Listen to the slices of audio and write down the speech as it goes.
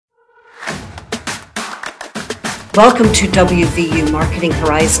Welcome to WVU Marketing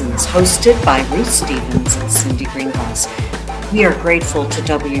Horizons, hosted by Ruth Stevens and Cindy Greengrass. We are grateful to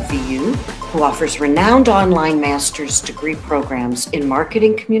WVU, who offers renowned online master's degree programs in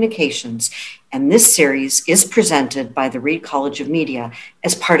marketing communications, and this series is presented by the Reed College of Media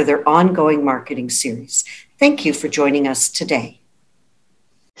as part of their ongoing marketing series. Thank you for joining us today.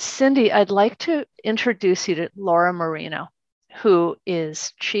 Cindy, I'd like to introduce you to Laura Marino, who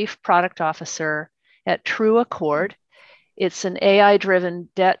is Chief Product Officer at True Accord. It's an AI-driven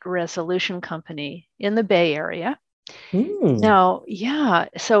debt resolution company in the Bay Area. Now,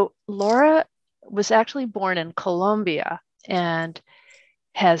 so Laura was actually born in Colombia and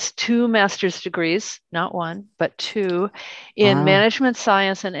has 2 master's degrees, not 1, but 2, in management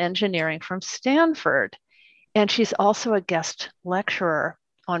science and engineering from Stanford. And she's also a guest lecturer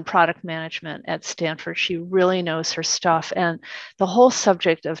on product management at Stanford. She really knows her stuff. And the whole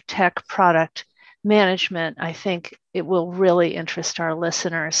subject of tech product management, I think it will really interest our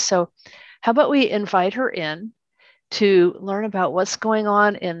listeners. So how about we invite her in to learn about what's going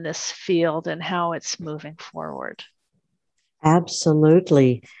on in this field and how it's moving forward.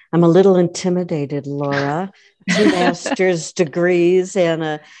 Absolutely. I'm a little intimidated, Laura. 2 master's degrees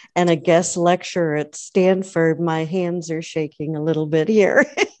and a guest lecturer at Stanford. My hands are shaking a little bit here.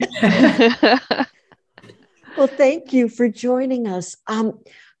 Well, thank you for joining us.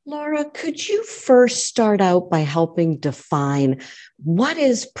 Laura, could you first start out by helping define what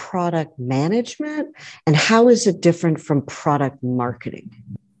is product management and how is it different from product marketing?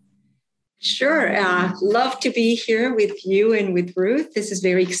 Sure. Love to be here with you and with Ruth. This is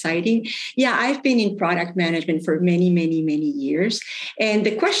very exciting. Yeah, I've been in product management for many, many, many years. And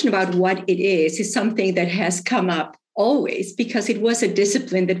the question about what it is something that has come up always because it was a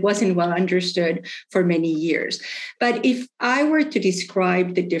discipline that wasn't well understood for many years. But if I were to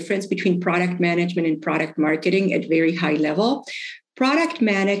describe the difference between product management and product marketing at very high level, product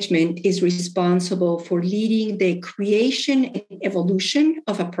management is responsible for leading the creation and evolution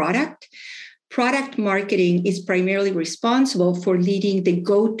of a product. Product marketing is primarily responsible for leading the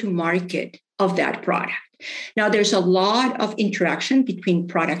go-to-market of that product. Now, there's a lot of interaction between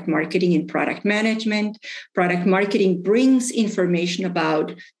product marketing and product management. Product marketing brings information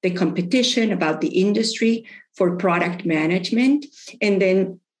about the competition, about the industry for product management. And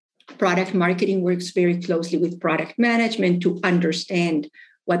then product marketing works very closely with product management to understand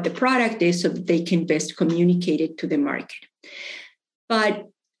what the product is so that they can best communicate it to the market. But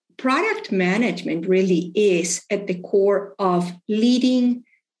product management really is at the core of leading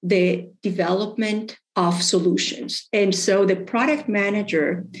the development of solutions. And so the product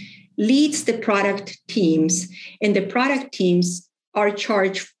manager leads the product teams, and the product teams are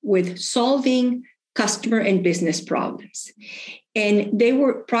charged with solving customer and business problems. And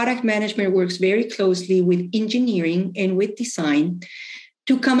product management works very closely with engineering and with design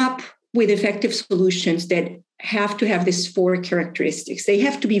to come up with effective solutions that have to have these 4 characteristics. They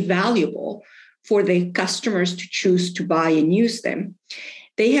have to be valuable for the customers to choose to buy and use them.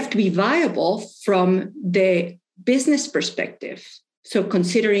 They have to be viable from the business perspective, so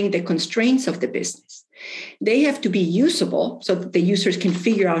considering the constraints of the business. They have to be usable so that the users can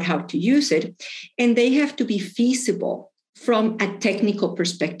figure out how to use it. And they have to be feasible from a technical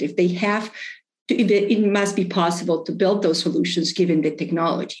perspective. It must be possible to build those solutions given the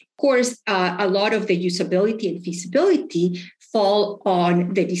technology. Of course, a lot of the usability and feasibility fall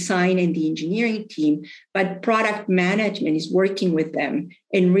on the design and the engineering team, but product management is working with them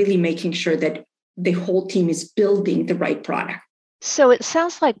and really making sure that the whole team is building the right product. So it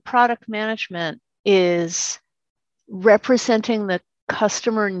sounds like product management is representing the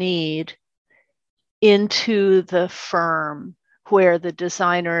customer need into the firm where the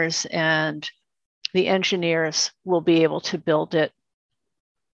designers and the engineers will be able to build it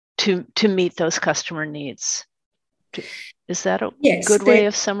to meet those customer needs. Is that a good way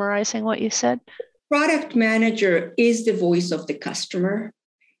of summarizing what you said? Product manager is the voice of the customer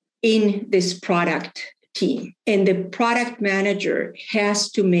in this product team. And the product manager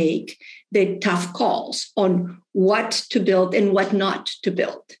has to make the tough calls on what to build and what not to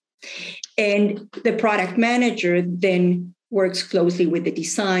build. And the product manager then works closely with the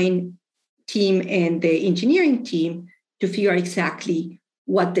design team and the engineering team to figure out exactly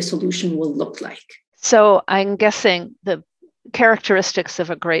what the solution will look like. So I'm guessing the characteristics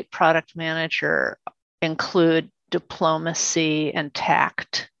of a great product manager include diplomacy and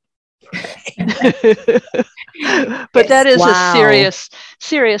tact. But that is a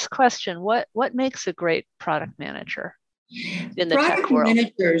serious question. What makes a great product manager in the tech world?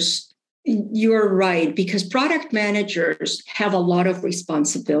 Product managers, you're right, because product managers have a lot of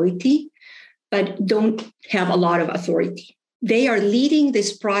responsibility, but don't have a lot of authority. They are leading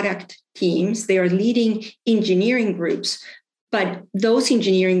these product teams, they are leading engineering groups, but those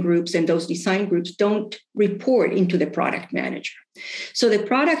engineering groups and those design groups don't report into the product manager. So the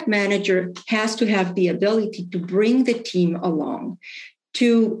product manager has to have the ability to bring the team along,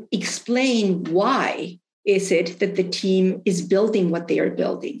 to explain why is it that the team is building what they are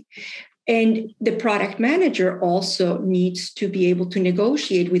building. And the product manager also needs to be able to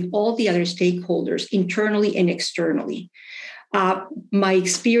negotiate with all the other stakeholders internally and externally. My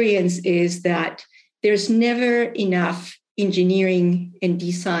experience is that there's never enough engineering and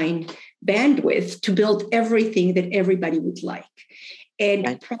design bandwidth to build everything that everybody would like.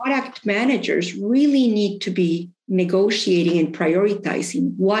 And product managers really need to be negotiating and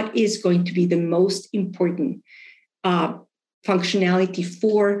prioritizing what is going to be the most important functionality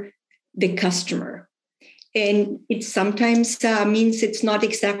for the customer. And it sometimes means it's not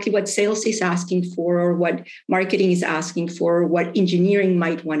exactly what sales is asking for or what marketing is asking for or what engineering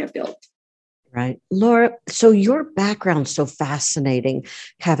might want to build. Right. Laura, so your background's so fascinating,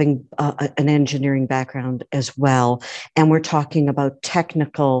 having an engineering background as well. And we're talking about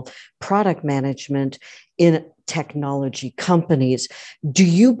technical product management in technology companies. Do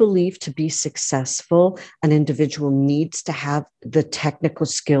you believe to be successful, an individual needs to have the technical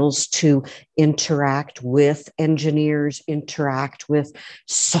skills to interact with engineers, interact with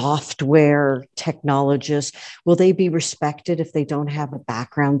software technologists? Will they be respected if they don't have a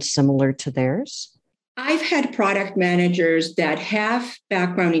background similar to theirs? I've had product managers that have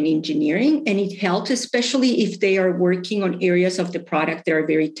background in engineering, and it helps, especially if they are working on areas of the product that are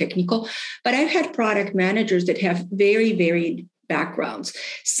very technical. But I've had product managers that have very varied backgrounds.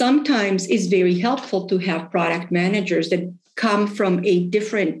 Sometimes it's very helpful to have product managers that come from a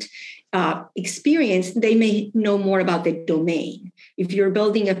different experience. They may know more about the domain. If you're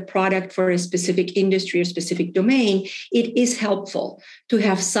building a product for a specific industry or specific domain, it is helpful to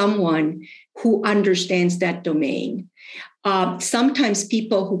have someone who understands that domain. Sometimes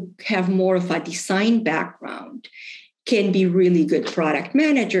people who have more of a design background can be really good product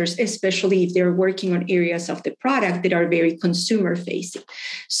managers, especially if they're working on areas of the product that are very consumer facing.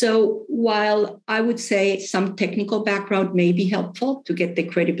 So while I would say some technical background may be helpful to get the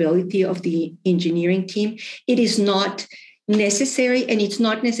credibility of the engineering team, it is not necessary, and it's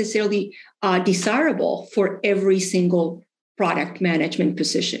not necessarily desirable for every single product management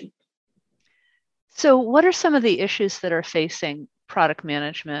position. So what are some of the issues that are facing product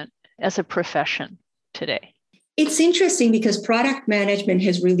management as a profession today? It's interesting because product management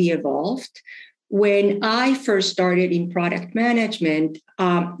has really evolved. When I first started in product management,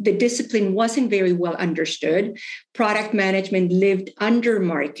 the discipline wasn't very well understood. Product management lived under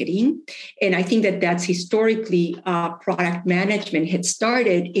marketing. And I think that that's historically product management had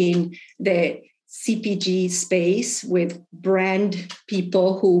started in the CPG space with brand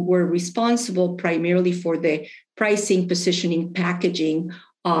people who were responsible primarily for the pricing, positioning, packaging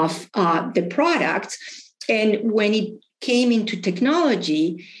of the products. And when it came into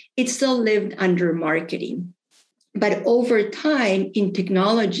technology, it still lived under marketing. But over time in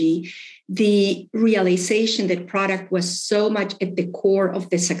technology, the realization that product was so much at the core of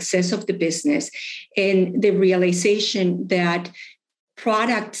the success of the business, and the realization that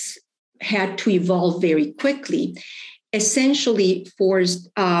products had to evolve very quickly, essentially forced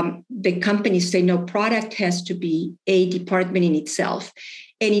the companies to say, no, product has to be a department in itself.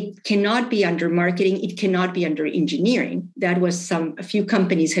 And it cannot be under marketing. It cannot be under engineering. That was a few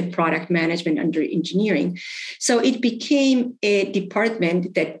companies had product management under engineering. So it became a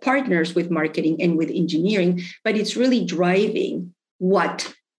department that partners with marketing and with engineering, but it's really driving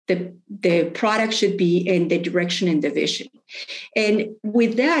what the product should be and the direction and the vision. And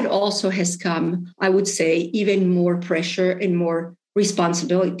with that also has come, I would say, even more pressure and more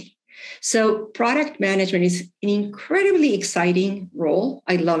responsibility. So product management is an incredibly exciting role.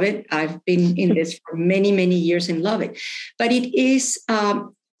 I love it. I've been in this for many, many years and love it. But it is a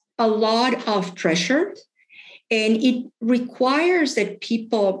lot of pressure, and it requires that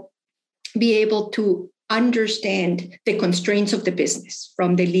people be able to understand the constraints of the business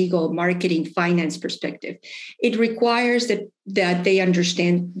from the legal, marketing, finance perspective. It requires that they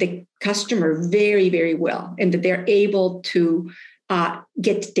understand the customer very, very well, and that they're able to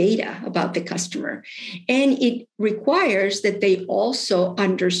get data about the customer. And it requires that they also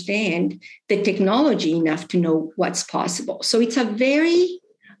understand the technology enough to know what's possible. So it's a very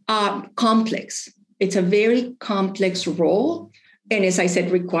complex role. And as I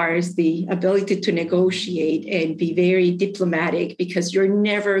said, requires the ability to negotiate and be very diplomatic, because you're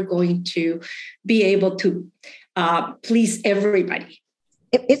never going to be able to please everybody.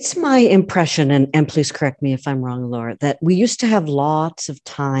 It's my impression, and please correct me if I'm wrong, Laura, that we used to have lots of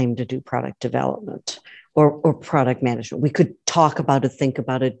time to do product development or product management. We could talk about it, think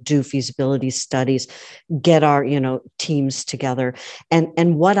about it, do feasibility studies, get our, teams together.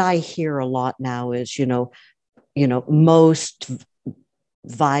 And what I hear a lot now is, most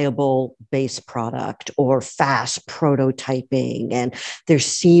viable base product or fast prototyping. And there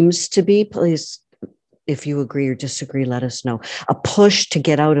seems to be, please, if you agree or disagree, let us know, a push to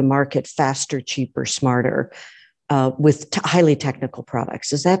get out and market faster, cheaper, smarter with highly technical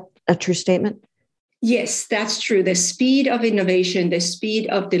products. Is that a true statement? Yes, that's true. The speed of innovation, the speed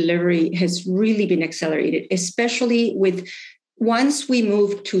of delivery has really been accelerated, especially with once we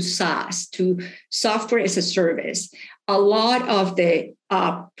move to SaaS, to software as a service. A lot of the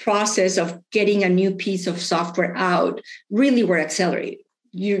process of getting a new piece of software out really were accelerated.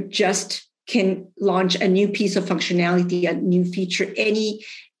 You just can launch a new piece of functionality, a new feature at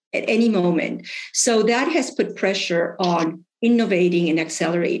any moment. So that has put pressure on innovating and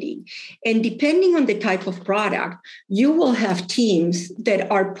accelerating. And depending on the type of product, you will have teams that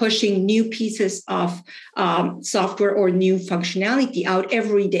are pushing new pieces of software or new functionality out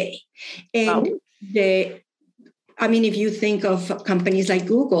every day. And if you think of companies like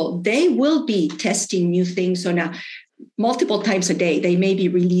Google, they will be testing new things on multiple times a day. They may be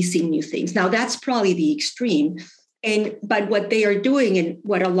releasing new things. Now, that's probably the extreme. But what they are doing, and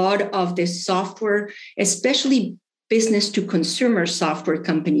what a lot of this software, especially business to consumer software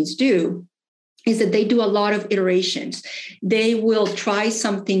companies do, is that they do a lot of iterations. They will try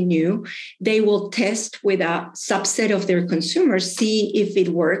something new. They will test with a subset of their consumers, see if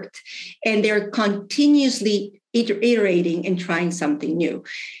it worked. And they're continuously iterating and trying something new.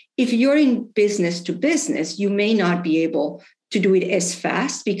 If you're in business to business, you may not be able to do it as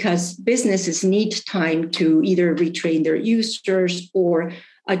fast because businesses need time to either retrain their users or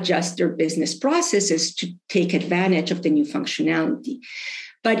adjust their business processes to take advantage of the new functionality.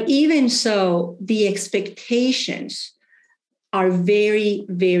 But even so, the expectations are very,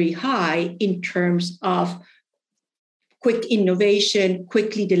 very high in terms of quick innovation,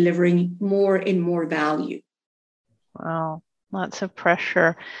 quickly delivering more and more value. Wow, lots of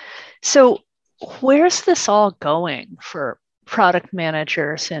pressure. So where's this all going for product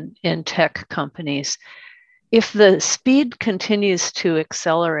managers in tech companies? If the speed continues to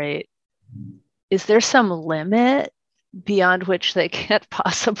accelerate, is there some limit beyond which they can't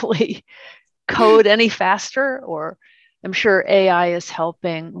possibly code any faster? Or I'm sure AI is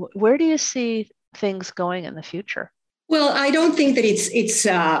helping. Where do you see things going in the future? Well, I don't think that it's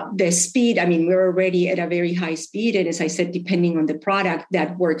the speed. I mean, we're already at a very high speed. And as I said, depending on the product,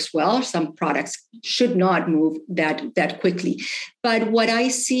 that works well. Some products should not move that quickly. But what I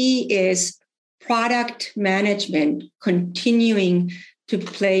see is product management continuing to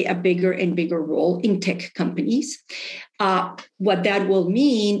play a bigger and bigger role in tech companies. What that will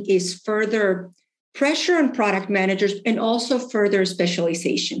mean is further pressure on product managers and also further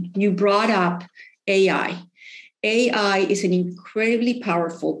specialization. You brought up AI. AI is an incredibly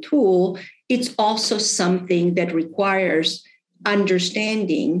powerful tool. It's also something that requires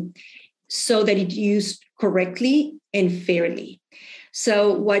understanding so that it's used correctly and fairly.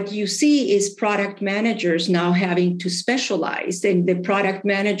 So what you see is product managers now having to specialize, and the product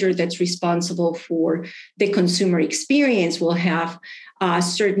manager that's responsible for the consumer experience will have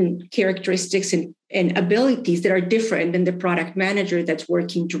certain characteristics and abilities that are different than the product manager that's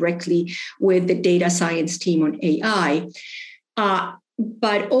working directly with the data science team on AI.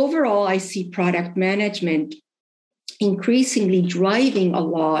 But overall, I see product management increasingly driving a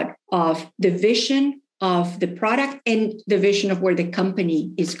lot of the vision of the product and the vision of where the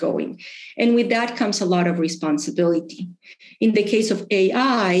company is going. And with that comes a lot of responsibility. In the case of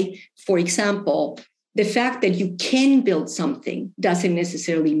AI, for example, the fact that you can build something doesn't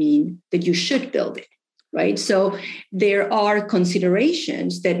necessarily mean that you should build it, right? So there are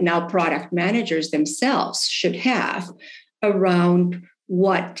considerations that now product managers themselves should have around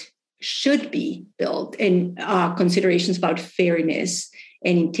what should be built and considerations about fairness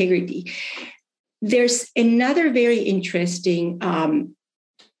and integrity. There's another very interesting thing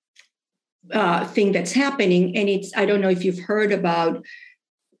that's happening, and I don't know if you've heard about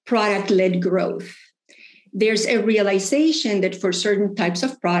product-led growth. There's a realization that for certain types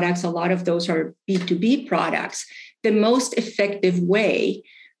of products, a lot of those are B2B products, the most effective way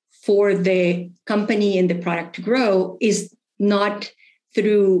for the company and the product to grow is not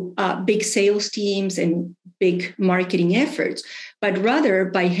through big sales teams and big marketing efforts, but rather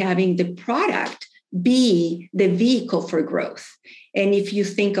by having the product be the vehicle for growth. And if you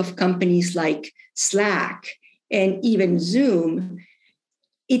think of companies like Slack and even Zoom,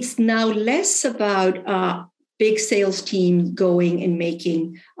 it's now less about big sales team going and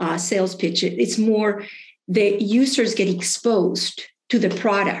making sales pitches. It's more the users get exposed to the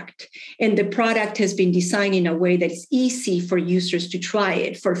product, and the product has been designed in a way that it's easy for users to try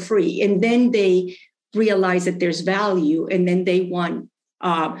it for free. And then they realize that there's value, and then they want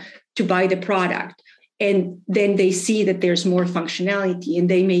to buy the product. And then they see that there's more functionality, and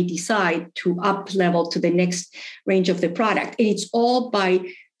they may decide to up level to the next range of the product. And it's all by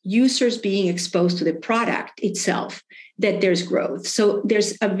users being exposed to the product itself that there's growth. So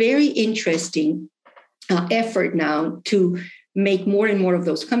there's a very interesting effort now to make more and more of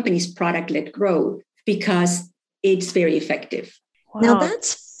those companies product-led growth because it's very effective. Wow. Now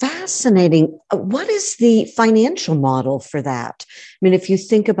that's fascinating. What is the financial model for that? I mean, if you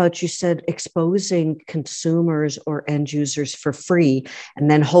think about, you said exposing consumers or end users for free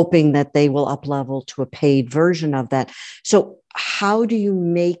and then hoping that they will up level to a paid version of that. So how do you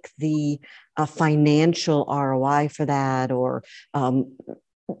make the financial ROI for that? Or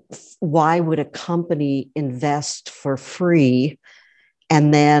why would a company invest for free?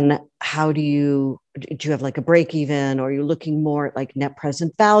 And then do you have like a break even, or are you looking more at like net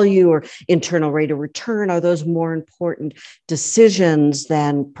present value or internal rate of return? Are those more important decisions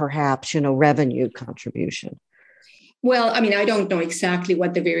than perhaps, revenue contribution? Well, I mean, I don't know exactly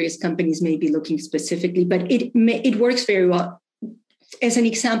what the various companies may be looking specifically, but it works very well. As an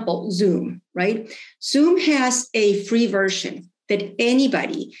example, Zoom, right? Zoom has a free version that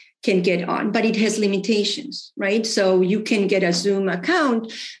anybody can get on, but it has limitations, right? So you can get a Zoom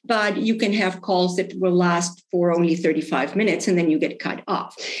account, but you can have calls that will last for only 35 minutes and then you get cut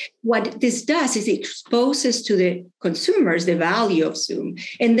off. What this does is it exposes to the consumers the value of Zoom.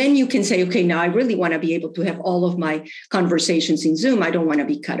 And then you can say, okay, now I really want to be able to have all of my conversations in Zoom. I don't want to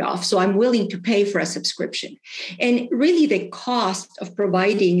be cut off. So I'm willing to pay for a subscription. And really the cost of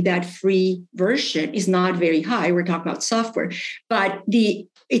providing that free version is not very high. We're talking about software, but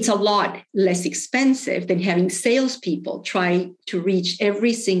it's a lot less expensive than having salespeople try to reach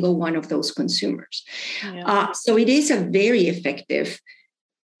every single one of those consumers. Yeah. So it is a very effective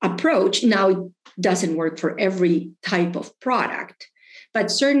approach. Now, it doesn't work for every type of product,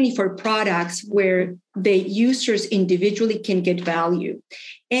 but certainly for products where the users individually can get value,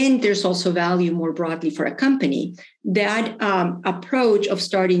 and there's also value more broadly for a company, that approach of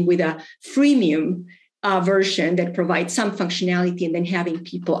starting with a freemium version that provides some functionality and then having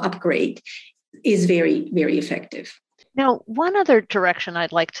people upgrade is very, very effective. Now, one other direction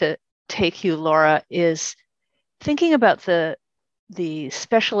I'd like to take you, Laura, is thinking about the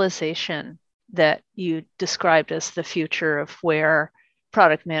specialization that you described as the future of where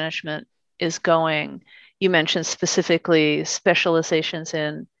product management is going. You mentioned specifically specializations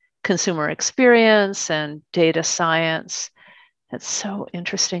in consumer experience and data science. That's so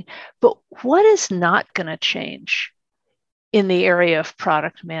interesting. But what is not going to change in the area of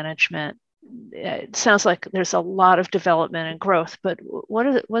product management? It sounds like there's a lot of development and growth, but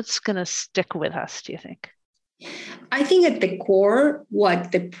what's going to stick with us, do you think? I think at the core,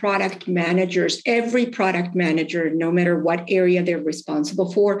 what the product managers, every product manager, no matter what area they're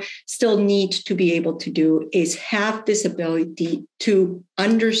responsible for, still need to be able to do is have this ability to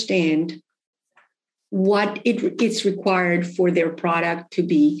understand what it's required for their product to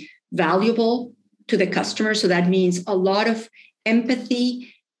be valuable to the customer. So that means a lot of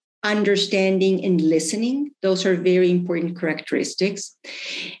empathy, understanding, and listening. Those are very important characteristics.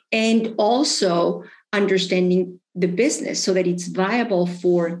 And also understanding the business so that it's viable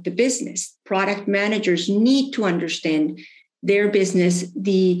for the business. Product managers need to understand their business,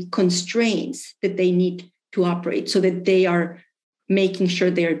 the constraints that they need to operate so that they are making sure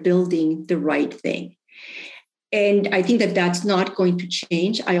they're building the right thing. And I think that that's not going to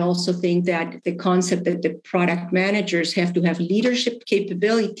change. I also think that the concept that the product managers have to have leadership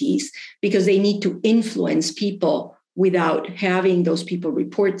capabilities because they need to influence people without having those people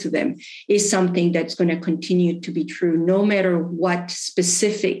report to them is something that's going to continue to be true no matter what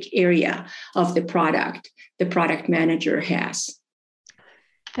specific area of the product manager has.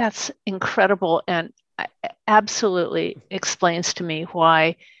 That's incredible and absolutely explains to me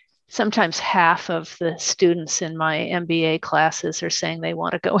why sometimes half of the students in my MBA classes are saying they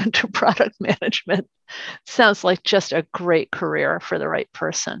want to go into product management. Sounds like just a great career for the right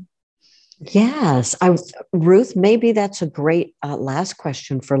person. Yes. Ruth, maybe that's a great last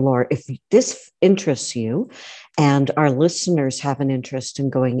question for Laura. If this interests you and our listeners have an interest in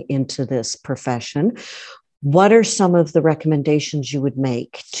going into this profession, what are some of the recommendations you would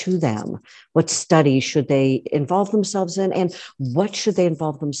make to them? What studies should they involve themselves in, and what should they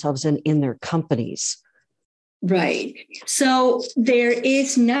involve themselves in their companies? Right. So there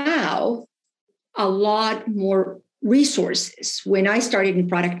is now a lot more resources. When I started in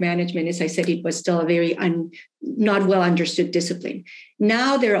product management, as I said, it was still a very not well understood discipline.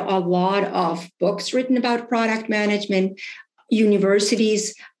 Now there are a lot of books written about product management.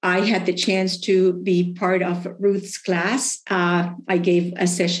 Universities, I had the chance to be part of Ruth's class. I gave a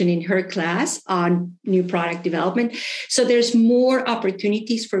session in her class on new product development. So there's more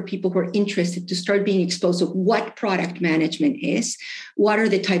opportunities for people who are interested to start being exposed to what product management is, what are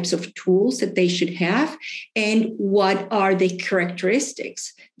the types of tools that they should have, and what are the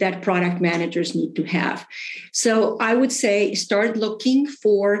characteristics that product managers need to have. So I would say start looking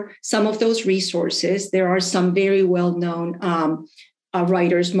for some of those resources. There are some very well-known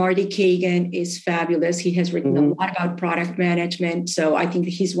writers. Marty Kagan is fabulous. He has written a lot about product management. So I think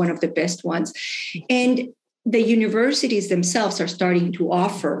he's one of the best ones. And the universities themselves are starting to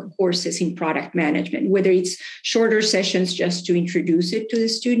offer courses in product management, whether it's shorter sessions just to introduce it to the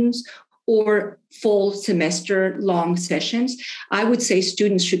students or full semester long sessions. I would say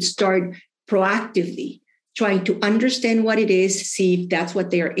students should start proactively trying to understand what it is, see if that's what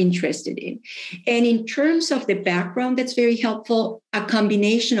they are interested in. And in terms of the background, that's very helpful. A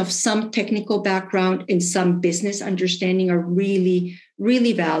combination of some technical background and some business understanding are really,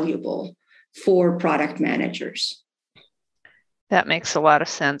 really valuable for product managers. That makes a lot of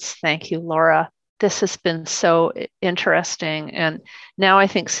sense. Thank you, Laura. This has been so interesting. And now I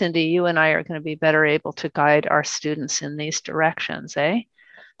think, Cindy, you and I are going to be better able to guide our students in these directions, eh?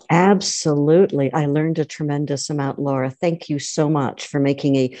 Absolutely. I learned a tremendous amount, Laura. Thank you so much for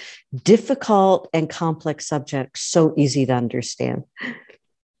making a difficult and complex subject so easy to understand.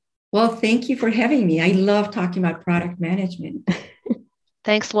 Well, thank you for having me. I love talking about product management.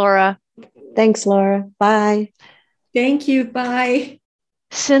 Thanks, Laura. Thanks, Laura. Bye. Thank you. Bye.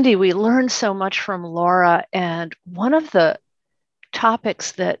 Cindy, we learned so much from Laura, and one of the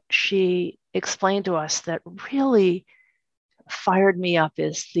topics that she explained to us that really fired me up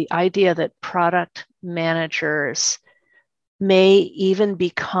is the idea that product managers may even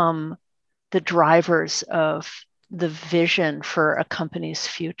become the drivers of the vision for a company's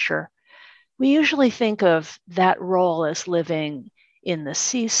future. We usually think of that role as living in the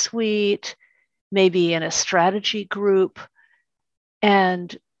C-suite, maybe in a strategy group,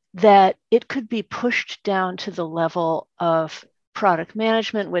 and that it could be pushed down to the level of product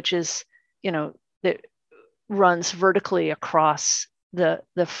management, which is, that runs vertically across the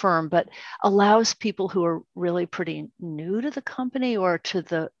firm, but allows people who are really pretty new to the company or to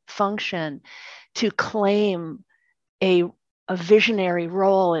the function to claim a visionary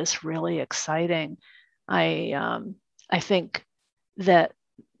role is really exciting. I think that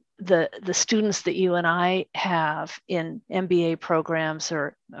the students that you and I have in MBA programs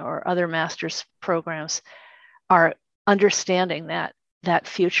or other master's programs are understanding that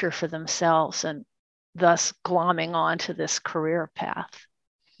future for themselves and thus glomming onto this career path.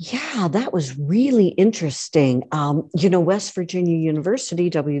 Yeah, that was really interesting. West Virginia University,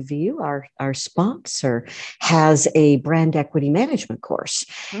 WVU, our sponsor, has a brand equity management course.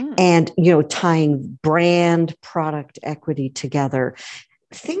 And, tying brand product equity together.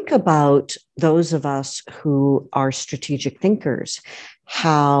 Think about those of us who are strategic thinkers,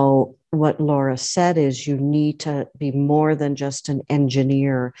 how what Laura said is you need to be more than just an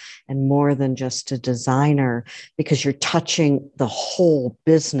engineer and more than just a designer because you're touching the whole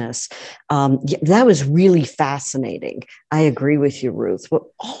business. That was really fascinating. I agree with you, Ruth. What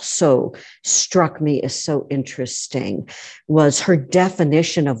also struck me as so interesting was her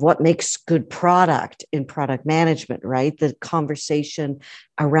definition of what makes good product in product management, right? The conversation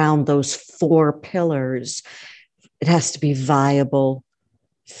around those 4 pillars. It has to be viable,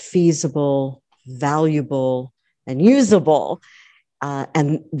 feasible, valuable, and usable.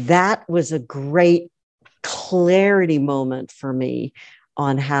 And that was a great clarity moment for me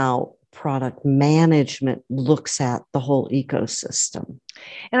on how product management looks at the whole ecosystem.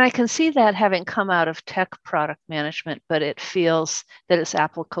 And I can see that having come out of tech product management, but it feels that it's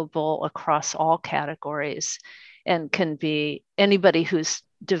applicable across all categories and can be anybody who's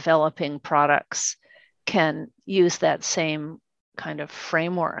developing products can use that same kind of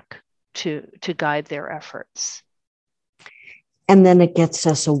framework to guide their efforts. And then it gets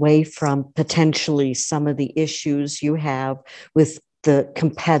us away from potentially some of the issues you have with the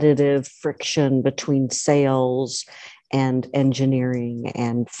competitive friction between sales and engineering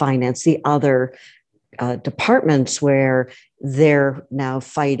and finance, the other departments where they're now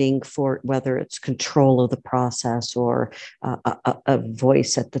fighting for whether it's control of the process or a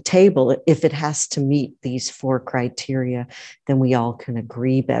voice at the table. If it has to meet these 4 criteria, then we all can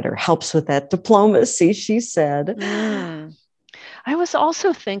agree better. Helps with that diplomacy, she said. I was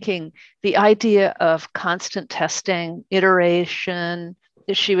also thinking the idea of constant testing, iteration.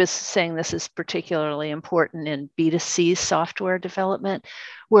 She was saying this is particularly important in B2C software development,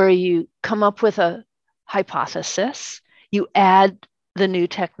 where you come up with a hypothesis, you add the new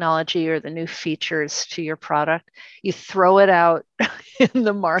technology or the new features to your product, you throw it out in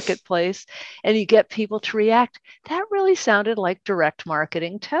the marketplace, and you get people to react. That really sounded like direct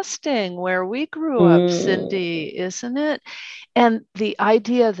marketing testing where we grew up, Cindy, isn't it? And the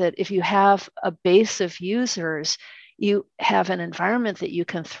idea that if you have a base of users, you have an environment that you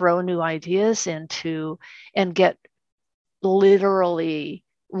can throw new ideas into and get literally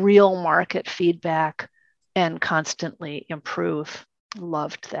real market feedback and constantly improve.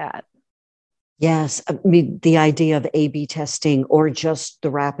 Loved that. Yes, I mean, the idea of A/B testing or just the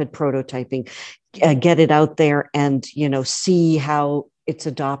rapid prototyping, get it out there and, see how it's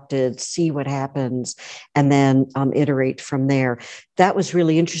adopted, see what happens, and then iterate from there. That was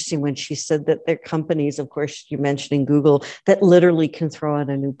really interesting when she said that there are companies, of course, you mentioning Google, that literally can throw out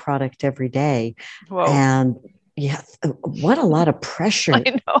a new product every day. Whoa. And yeah, what a lot of pressure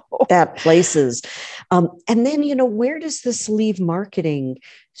I know that places. And then, where does this leave marketing?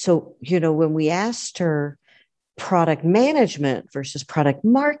 So, when we asked her product management versus product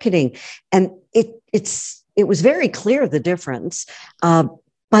marketing, and it was very clear the difference.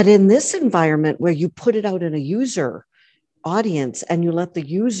 But in this environment where you put it out in a user audience and you let the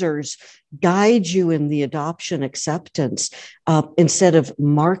users guide you in the adoption acceptance, instead of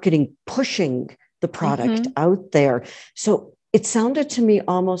marketing pushing the product out there. So it sounded to me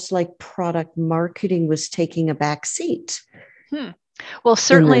almost like product marketing was taking a back seat. Well,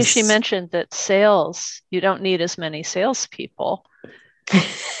 certainly she mentioned that sales, you don't need as many salespeople.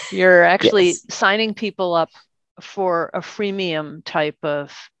 You're actually signing people up for a freemium type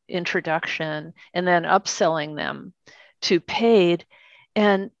of introduction and then upselling them to paid.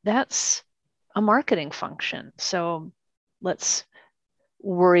 And that's a marketing function. So let's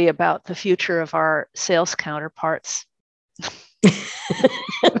worry about the future of our sales counterparts.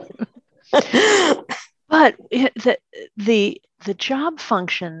 But the job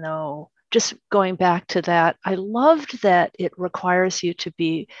function, though, just going back to that, I loved that it requires you to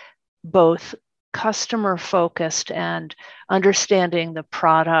be both customer focused and understanding the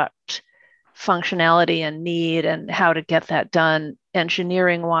product functionality and need and how to get that done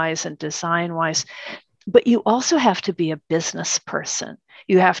engineering wise and design wise. But you also have to be a business person.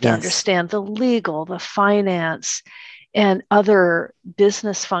 You have to understand the legal, the finance, and other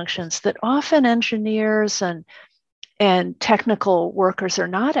business functions that often engineers and technical workers are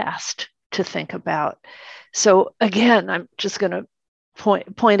not asked to think about. So again, I'm just going to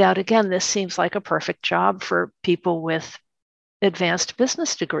point out again, this seems like a perfect job for people with advanced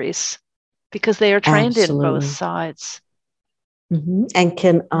business degrees because they are trained in both sides. And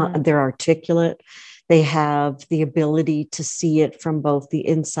they're articulate. They have the ability to see it from both the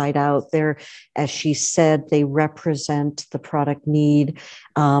inside out. There, as she said, they represent the product need,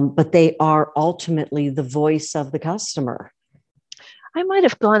 but they are ultimately the voice of the customer. I might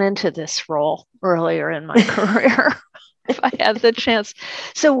have gone into this role earlier in my career if I had the chance.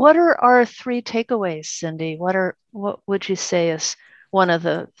 So what are our 3 takeaways, Cindy? What would you say is one of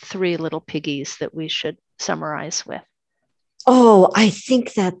the 3 little piggies that we should summarize with? Oh, I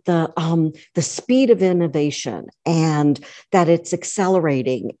think that the speed of innovation and that it's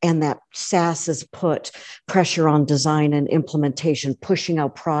accelerating and that SaaS has put pressure on design and implementation, pushing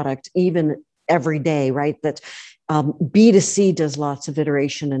out product even every day, right? That B2C does lots of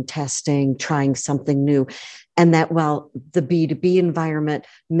iteration and testing, trying something new. And that while the B2B environment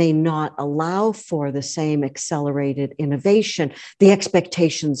may not allow for the same accelerated innovation, the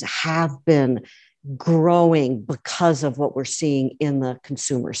expectations have been growing because of what we're seeing in the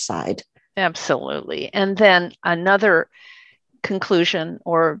consumer side. Absolutely. And then another conclusion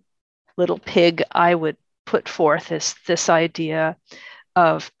or little pig I would put forth is this idea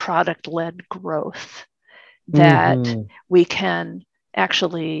of product-led growth, that we can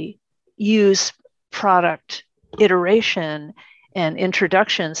actually use product iteration and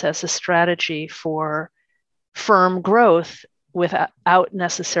introductions as a strategy for firm growth without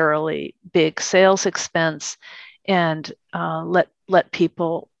necessarily big sales expense, and let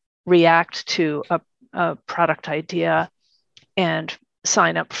people react to a product idea and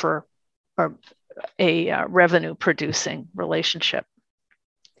sign up for a revenue producing relationship.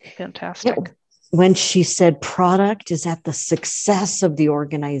 Fantastic. when she said product is at the success of the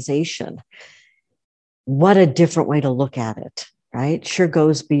organization. What a different way to look at it, right? Sure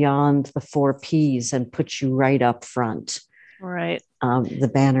goes beyond the 4 Ps and puts you right up front. Right.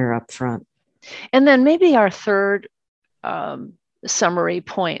 The banner up front. And then maybe our third summary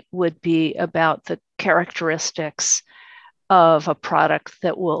point would be about the characteristics of a product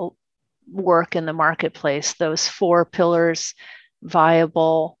that will work in the marketplace. Those 4 pillars: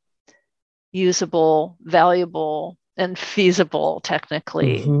 viable, usable, valuable, and feasible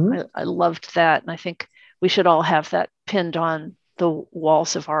technically. Mm-hmm. I loved that. And I think we should all have that pinned on the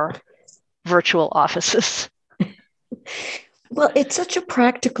walls of our virtual offices. Well, it's such a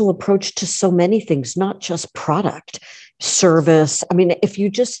practical approach to so many things, not just product, service. I mean, if you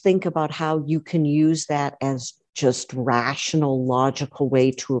just think about how you can use that as just rational, logical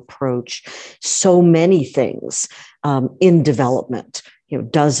way to approach so many things in development.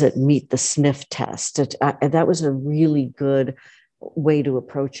 Does it meet the sniff test? That was a really good way to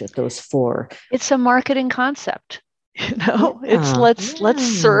approach it, those 4. It's a marketing concept. It's let's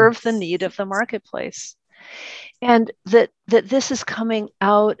serve the need of the marketplace. And that this is coming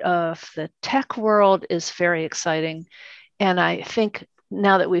out of the tech world is very exciting. And I think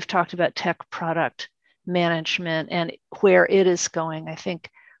now that we've talked about tech product management and where it is going, I think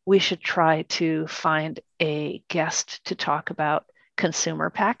we should try to find a guest to talk about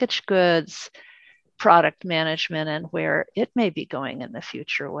consumer packaged goods, product management, and where it may be going in the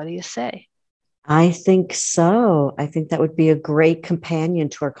future. What do you say? I think so. I think that would be a great companion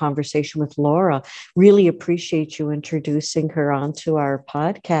to our conversation with Laura. Really appreciate you introducing her onto our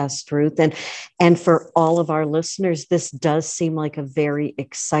podcast, Ruth. And for all of our listeners, this does seem like a very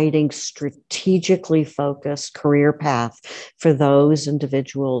exciting, strategically focused career path for those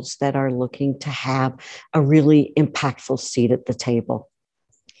individuals that are looking to have a really impactful seat at the table.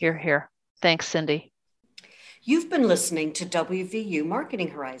 Hear, hear. Thanks, Cindy. You've been listening to WVU Marketing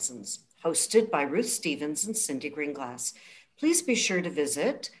Horizons, hosted by Ruth Stevens and Cindy Greenglass. Please be sure to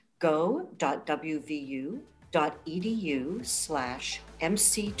visit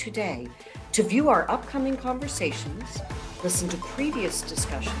go.wvu.edu/MC today to view our upcoming conversations, listen to previous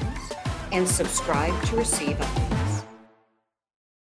discussions, and subscribe to receive updates.